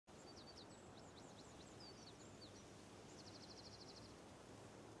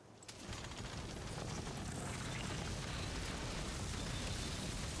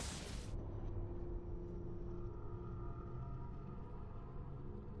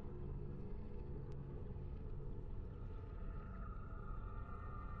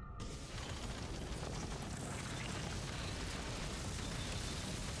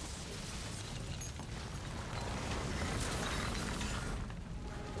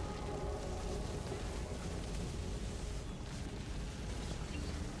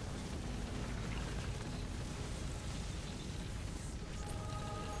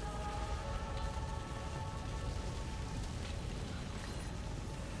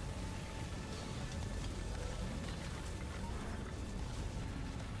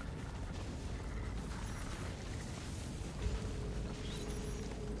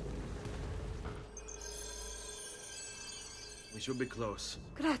should be close.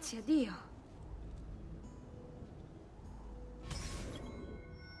 Grazie a Dio.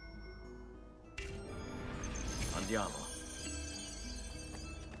 Andiamo.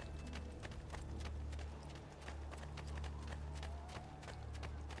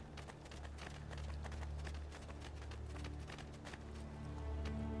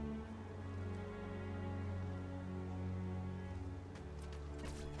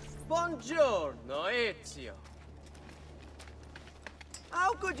 Buongiorno, Ezio.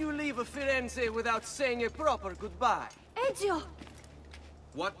 How could you leave Firenze without saying a proper goodbye? Ezio!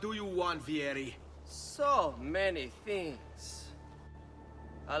 What do you want, Vieri? So many things.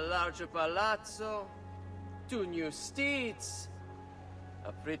 A larger palazzo, 2 new steeds,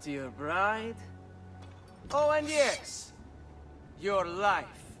 a prettier bride. Oh, and yes, your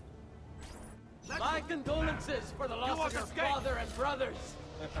life. My condolences for the loss of your father and brothers.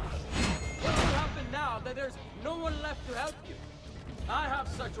 What will happen now that there's no one left to help you? I have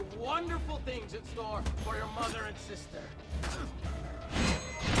such wonderful things in store for your mother and sister.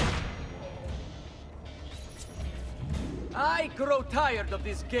 I grow tired of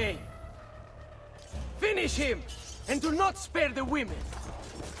this game. Finish him, and do not spare the women.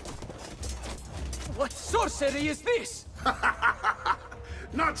 What sorcery is this?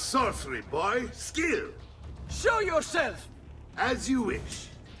 Not sorcery, boy. Skill. Show yourself! As you wish.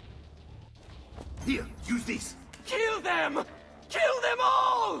 Here, use this. Kill them! Kill them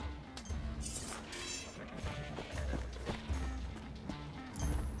all!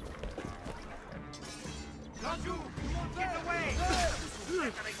 Get away!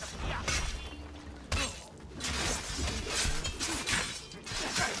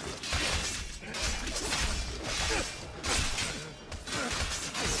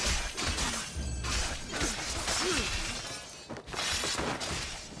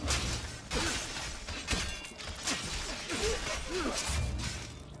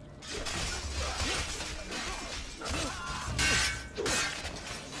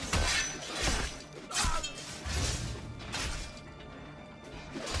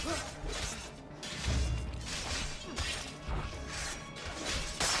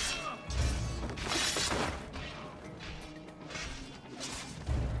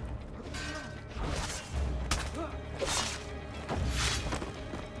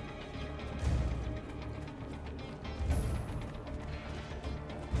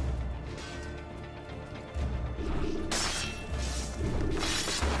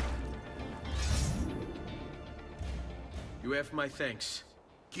 You have my thanks.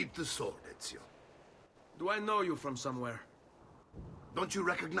 Keep the sword, Ezio. Do I know you from somewhere? Don't you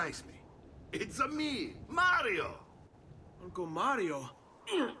recognize me? It's a me, Mario! Uncle Mario?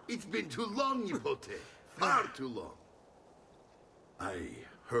 It's been too long, Nipote. Far too long. I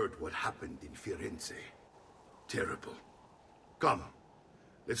heard what happened in Firenze. Terrible. Come,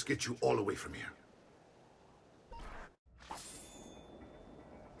 let's get you all away from here.